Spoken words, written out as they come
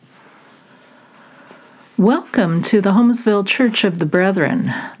Welcome to the Holmesville Church of the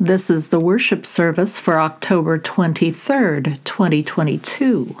Brethren. This is the worship service for October 23rd,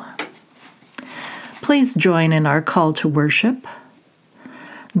 2022. Please join in our call to worship.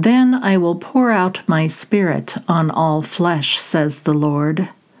 Then I will pour out my Spirit on all flesh, says the Lord.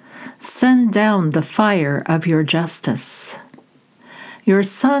 Send down the fire of your justice. Your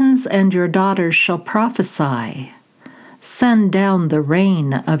sons and your daughters shall prophesy. Send down the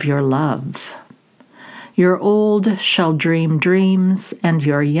rain of your love. Your old shall dream dreams, and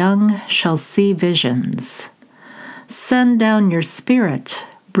your young shall see visions. Send down your Spirit,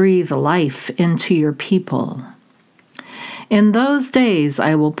 breathe life into your people. In those days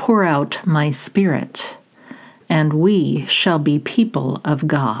I will pour out my Spirit, and we shall be people of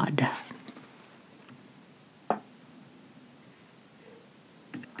God.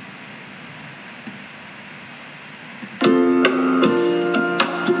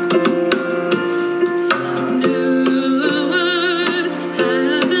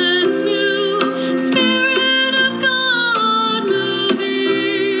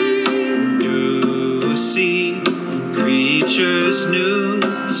 New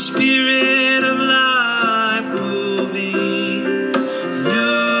spirit of life moving,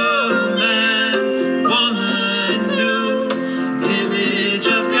 new man, woman, new image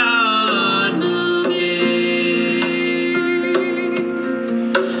of God moving.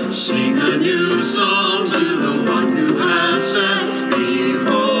 Sing a new song to the one who has said,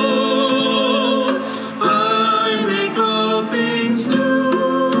 behold, I make all things new.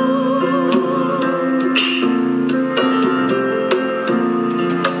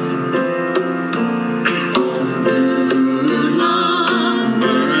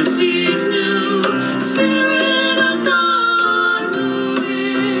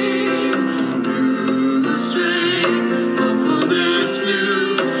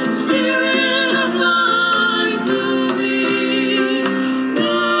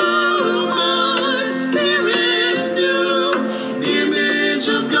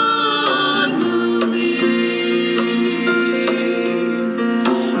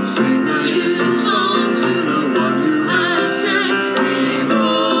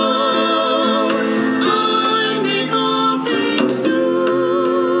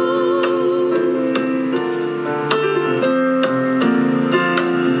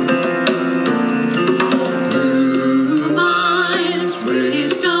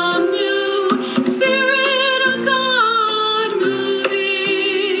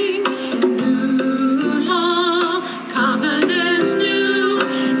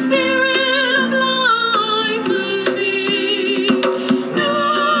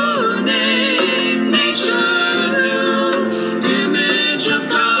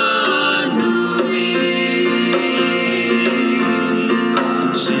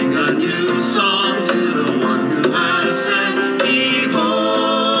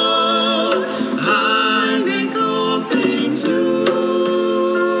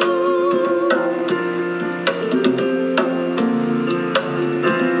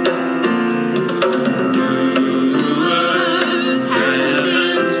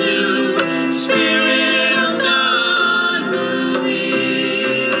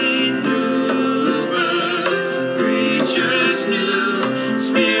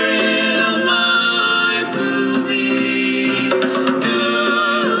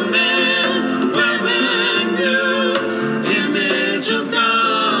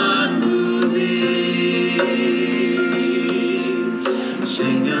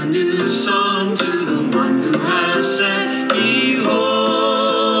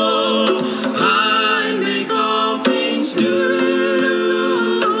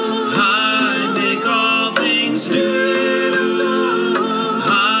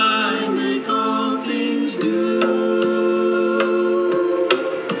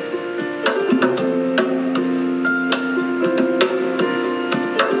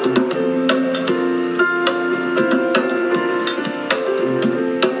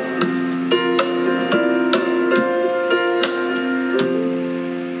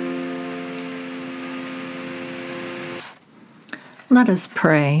 Let us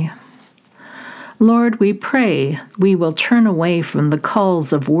pray. Lord, we pray we will turn away from the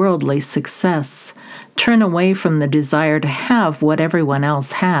calls of worldly success, turn away from the desire to have what everyone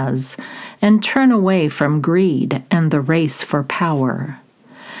else has, and turn away from greed and the race for power.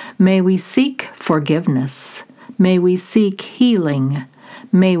 May we seek forgiveness. May we seek healing.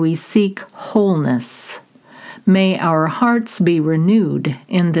 May we seek wholeness. May our hearts be renewed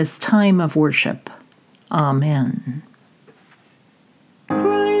in this time of worship. Amen.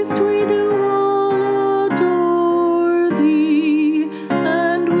 Christ, we do all adore thee,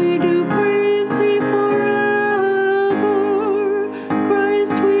 and we do praise thee forever.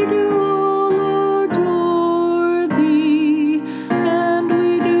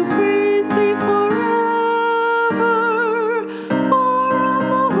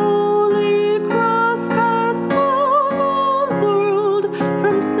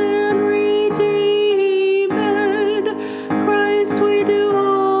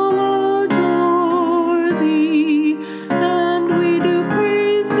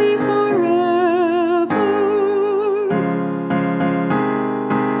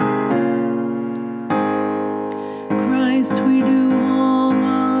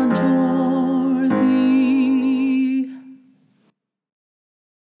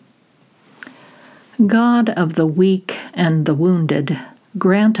 God of the weak and the wounded,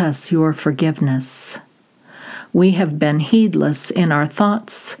 grant us your forgiveness. We have been heedless in our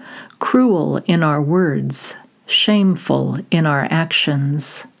thoughts, cruel in our words, shameful in our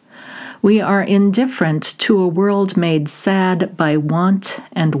actions. We are indifferent to a world made sad by want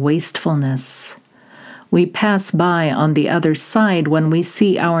and wastefulness. We pass by on the other side when we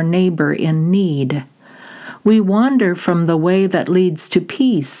see our neighbor in need. We wander from the way that leads to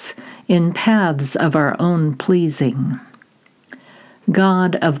peace in paths of our own pleasing.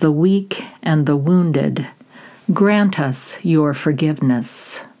 God of the weak and the wounded, grant us your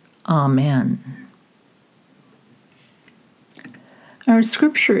forgiveness. Amen. Our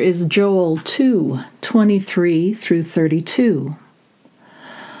scripture is Joel 2:23 through 32.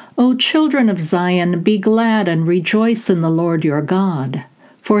 O children of Zion, be glad and rejoice in the Lord your God,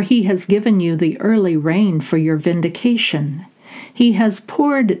 for he has given you the early rain for your vindication. He has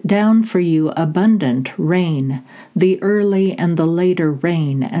poured down for you abundant rain, the early and the later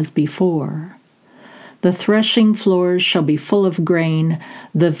rain as before. The threshing floors shall be full of grain,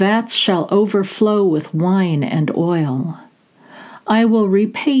 the vats shall overflow with wine and oil. I will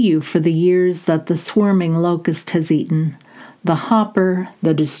repay you for the years that the swarming locust has eaten, the hopper,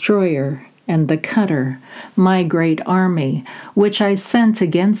 the destroyer, and the cutter, my great army, which I sent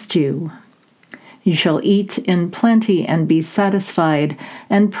against you. You shall eat in plenty and be satisfied,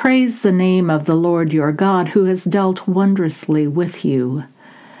 and praise the name of the Lord your God, who has dealt wondrously with you.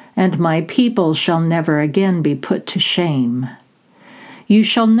 And my people shall never again be put to shame. You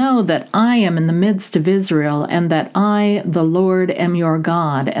shall know that I am in the midst of Israel, and that I, the Lord, am your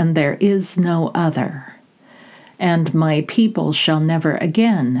God, and there is no other. And my people shall never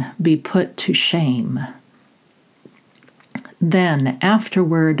again be put to shame. Then,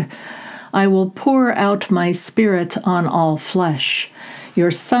 afterward, I will pour out my Spirit on all flesh.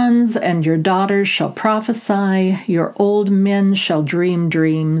 Your sons and your daughters shall prophesy, your old men shall dream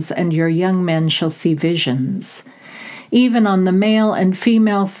dreams, and your young men shall see visions. Even on the male and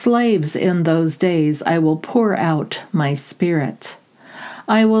female slaves in those days I will pour out my Spirit.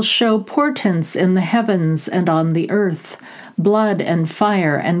 I will show portents in the heavens and on the earth, blood and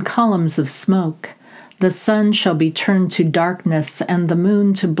fire and columns of smoke. The sun shall be turned to darkness and the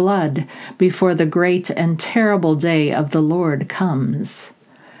moon to blood before the great and terrible day of the Lord comes.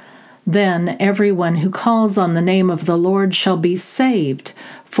 Then everyone who calls on the name of the Lord shall be saved,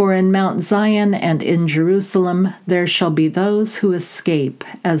 for in Mount Zion and in Jerusalem there shall be those who escape,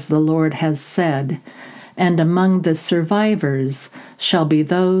 as the Lord has said, and among the survivors shall be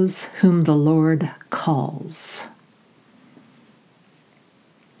those whom the Lord calls.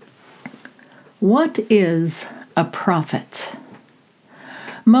 What is a prophet?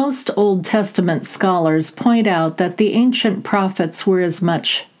 Most Old Testament scholars point out that the ancient prophets were as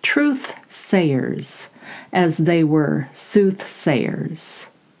much truth-sayers as they were soothsayers.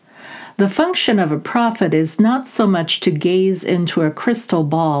 The function of a prophet is not so much to gaze into a crystal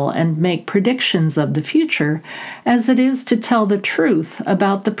ball and make predictions of the future as it is to tell the truth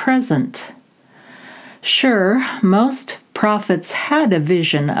about the present. Sure, most prophets had a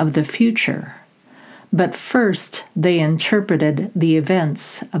vision of the future, but first they interpreted the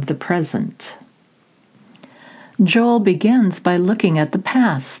events of the present. Joel begins by looking at the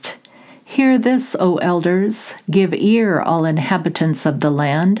past. Hear this, O elders, give ear, all inhabitants of the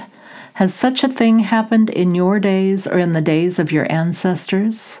land. Has such a thing happened in your days or in the days of your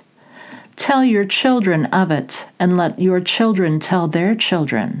ancestors? Tell your children of it, and let your children tell their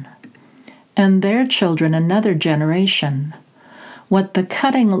children, and their children another generation. What the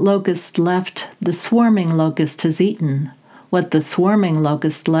cutting locust left, the swarming locust has eaten. What the swarming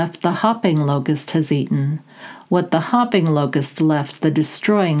locust left, the hopping locust has eaten. What the hopping locust left, the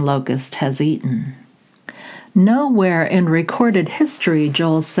destroying locust has eaten. Nowhere in recorded history,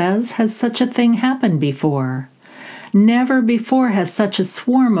 Joel says, has such a thing happened before. Never before has such a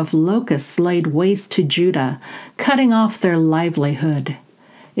swarm of locusts laid waste to Judah, cutting off their livelihood.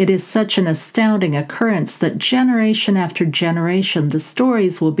 It is such an astounding occurrence that generation after generation the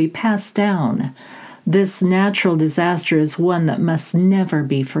stories will be passed down. This natural disaster is one that must never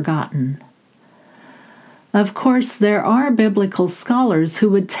be forgotten. Of course, there are biblical scholars who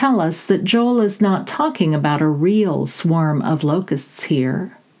would tell us that Joel is not talking about a real swarm of locusts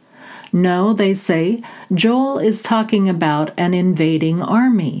here. No, they say, Joel is talking about an invading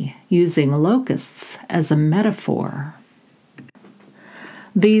army, using locusts as a metaphor.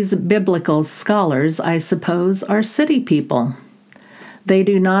 These biblical scholars, I suppose, are city people. They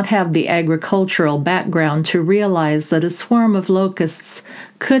do not have the agricultural background to realize that a swarm of locusts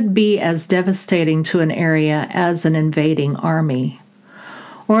could be as devastating to an area as an invading army.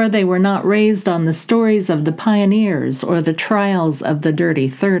 or they were not raised on the stories of the pioneers or the trials of the dirty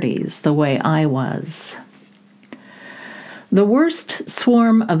 30s, the way I was. The worst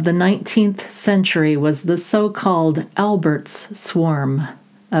swarm of the 19th century was the so-called Albert's Swarm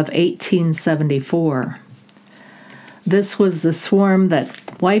of 1874. This was the swarm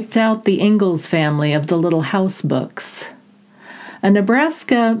that wiped out the Ingalls family of the Little House books. A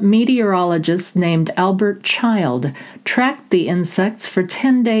Nebraska meteorologist named Albert Child tracked the insects for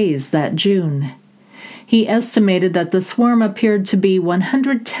 10 days that June. He estimated that the swarm appeared to be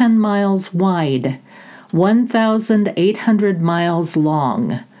 110 miles wide, 1,800 miles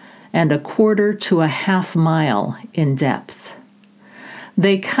long, and a quarter to a half mile in depth.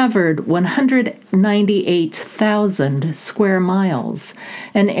 They covered 198,000 square miles,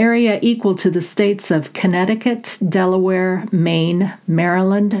 an area equal to the states of Connecticut, Delaware, Maine,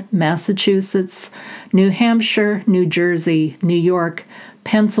 Maryland, Massachusetts, New Hampshire, New Jersey, New York,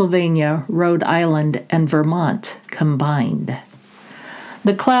 Pennsylvania, Rhode Island, and Vermont combined.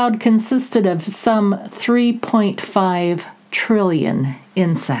 The cloud consisted of some 3.5 trillion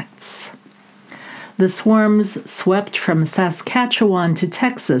insects. The swarms swept from Saskatchewan to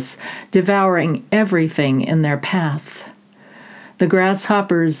Texas, devouring everything in their path. The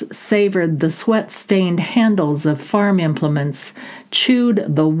grasshoppers savored the sweat-stained handles of farm implements, chewed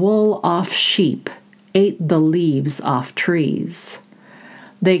the wool off sheep, ate the leaves off trees.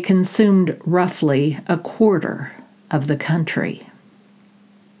 They consumed roughly a quarter of the country.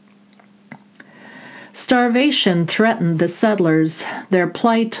 Starvation threatened the settlers, their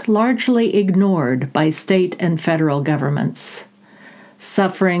plight largely ignored by state and federal governments.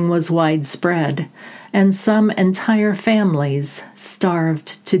 Suffering was widespread, and some entire families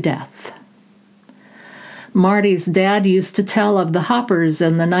starved to death. Marty's dad used to tell of the hoppers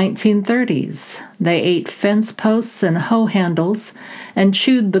in the 1930s. They ate fence posts and hoe handles and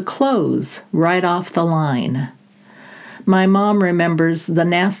chewed the clothes right off the line. My mom remembers the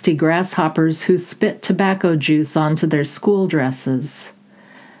nasty grasshoppers who spit tobacco juice onto their school dresses.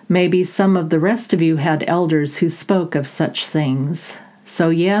 Maybe some of the rest of you had elders who spoke of such things.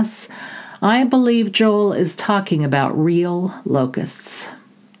 So yes, I believe Joel is talking about real locusts.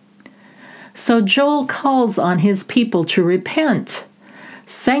 So Joel calls on his people to repent,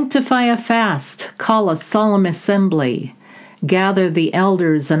 sanctify a fast, call a solemn assembly, gather the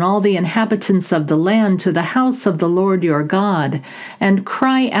elders and all the inhabitants of the land to the house of the Lord your God, and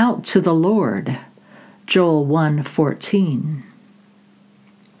cry out to the Lord. Joel 1:14.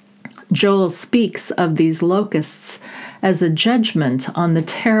 Joel speaks of these locusts as a judgment on the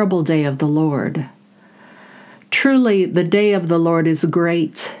terrible day of the Lord. Truly, the day of the Lord is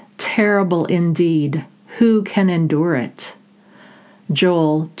great, terrible indeed. Who can endure it?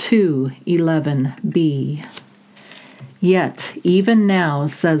 Joel 2:11b. Yet, even now,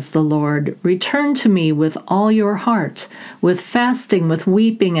 says the Lord, return to me with all your heart, with fasting, with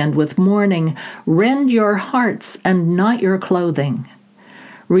weeping, and with mourning. Rend your hearts and not your clothing.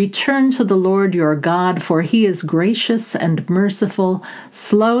 Return to the Lord your God, for he is gracious and merciful,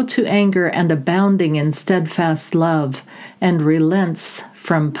 slow to anger and abounding in steadfast love, and relents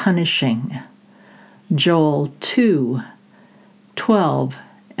from punishing. Joel 2:12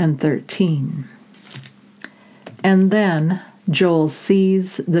 and 13. And then Joel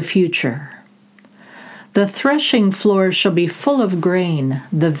sees the future. The threshing floor shall be full of grain,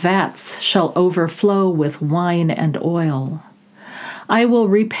 the vats shall overflow with wine and oil. I will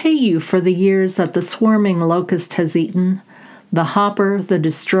repay you for the years that the swarming locust has eaten, the hopper, the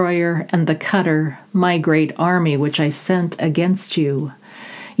destroyer, and the cutter, my great army which I sent against you.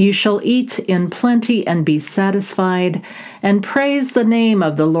 You shall eat in plenty and be satisfied, and praise the name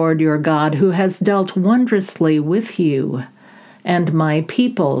of the Lord your God, who has dealt wondrously with you, and my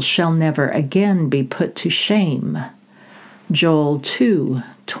people shall never again be put to shame. Joel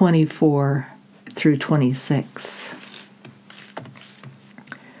 2:24 through 26.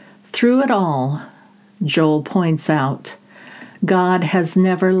 Through it all, Joel points out, God has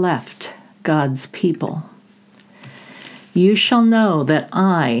never left God's people. You shall know that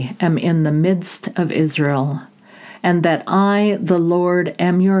I am in the midst of Israel, and that I, the Lord,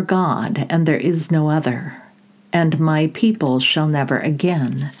 am your God, and there is no other, and my people shall never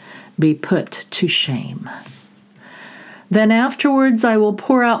again be put to shame. Then afterwards I will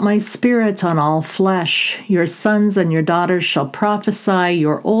pour out my spirit on all flesh. Your sons and your daughters shall prophesy,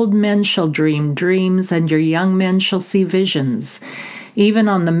 your old men shall dream dreams, and your young men shall see visions. Even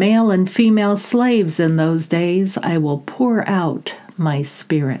on the male and female slaves in those days I will pour out my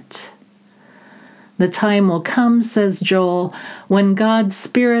spirit. The time will come, says Joel, when God's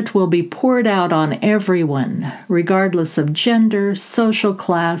Spirit will be poured out on everyone, regardless of gender, social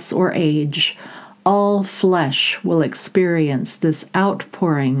class, or age. All flesh will experience this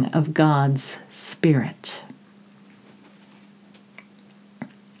outpouring of God's Spirit.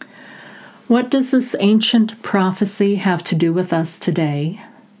 What does this ancient prophecy have to do with us today?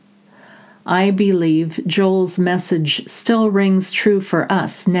 I believe Joel's message still rings true for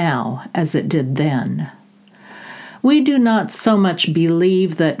us now as it did then. We do not so much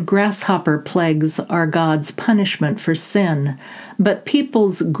believe that grasshopper plagues are God's punishment for sin, but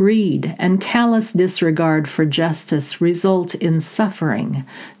people's greed and callous disregard for justice result in suffering,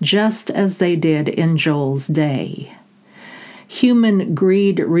 just as they did in Joel's day. Human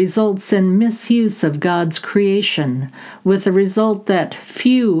greed results in misuse of God's creation, with the result that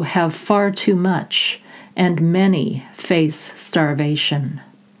few have far too much, and many face starvation.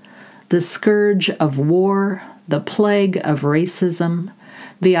 The scourge of war, the plague of racism,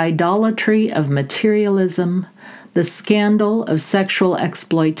 the idolatry of materialism, the scandal of sexual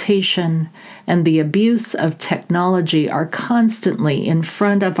exploitation, and the abuse of technology are constantly in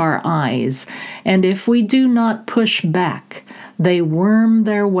front of our eyes, and if we do not push back, they worm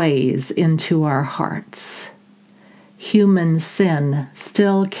their ways into our hearts. Human sin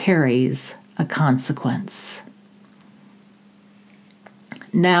still carries a consequence.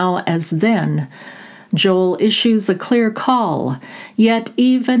 Now, as then, Joel issues a clear call. Yet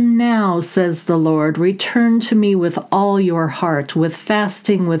even now, says the Lord, return to me with all your heart, with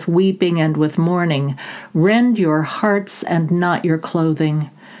fasting, with weeping, and with mourning. Rend your hearts and not your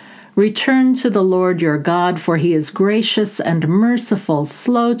clothing. Return to the Lord your God, for he is gracious and merciful,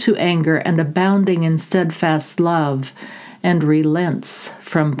 slow to anger, and abounding in steadfast love, and relents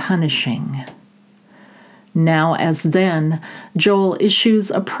from punishing. Now as then, Joel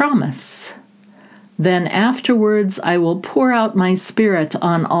issues a promise. Then afterwards I will pour out my Spirit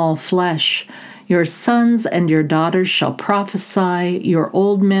on all flesh. Your sons and your daughters shall prophesy, your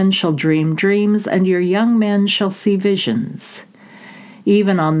old men shall dream dreams, and your young men shall see visions.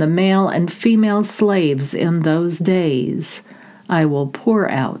 Even on the male and female slaves in those days, I will pour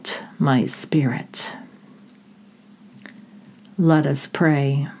out my Spirit. Let us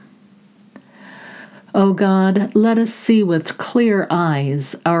pray. O God, let us see with clear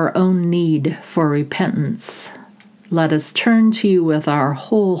eyes our own need for repentance. Let us turn to you with our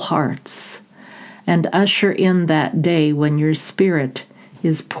whole hearts and usher in that day when your Spirit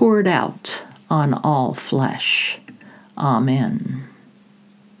is poured out on all flesh. Amen.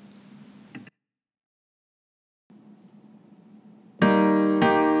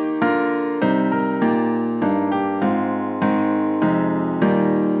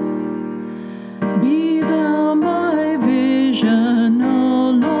 Be thou my vision, O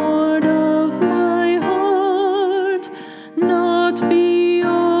Lord of my heart, not be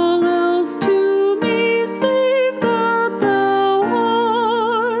all else to me, save that thou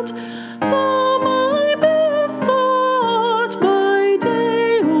art. Thou my best thought by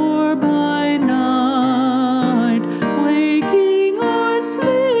day or by night, waking or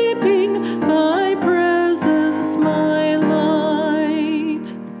sleeping, thy presence my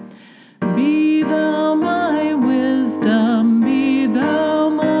light. Be thou my wisdom, be thou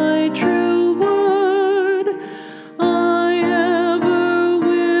my true word. I ever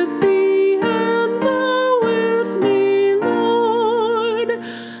with thee, and thou with me, Lord.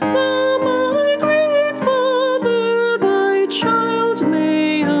 Thou my great Father, thy child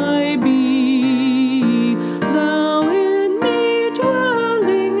may I be. Thou in me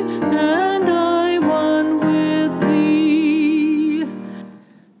dwelling, and I one with thee.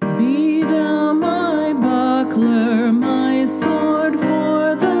 Be thou my buckler, my sword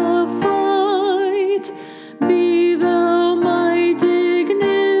for the fight. Be thou my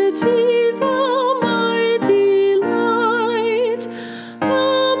dignity, thou my delight.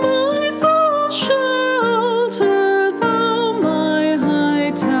 Thou my soul's shelter, thou my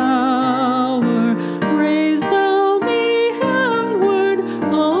high tower. Raise thou me heavenward,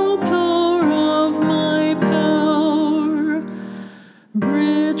 O power of my power.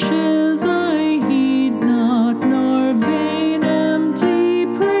 Riches I heed not, nor vain empty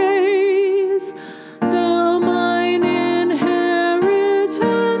praise. Thou mine inheritance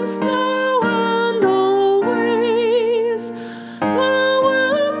now and always. Thou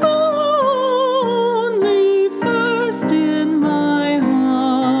and thou only first in my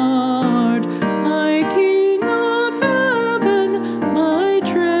heart. My King of heaven, my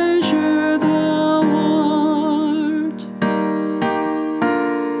treasure thou art.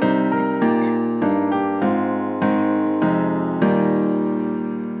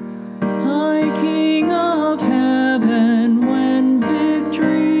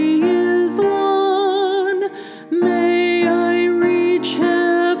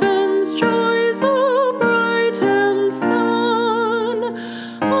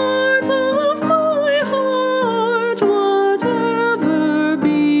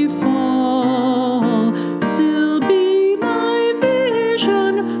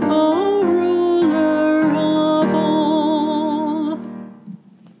 O ruler of all.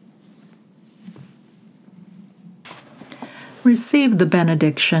 Receive the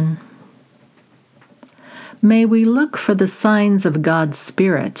benediction. May we look for the signs of God's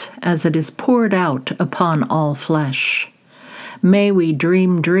Spirit as it is poured out upon all flesh. May we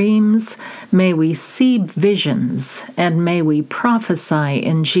dream dreams, may we see visions, and may we prophesy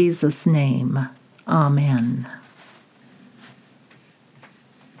in Jesus' name. Amen.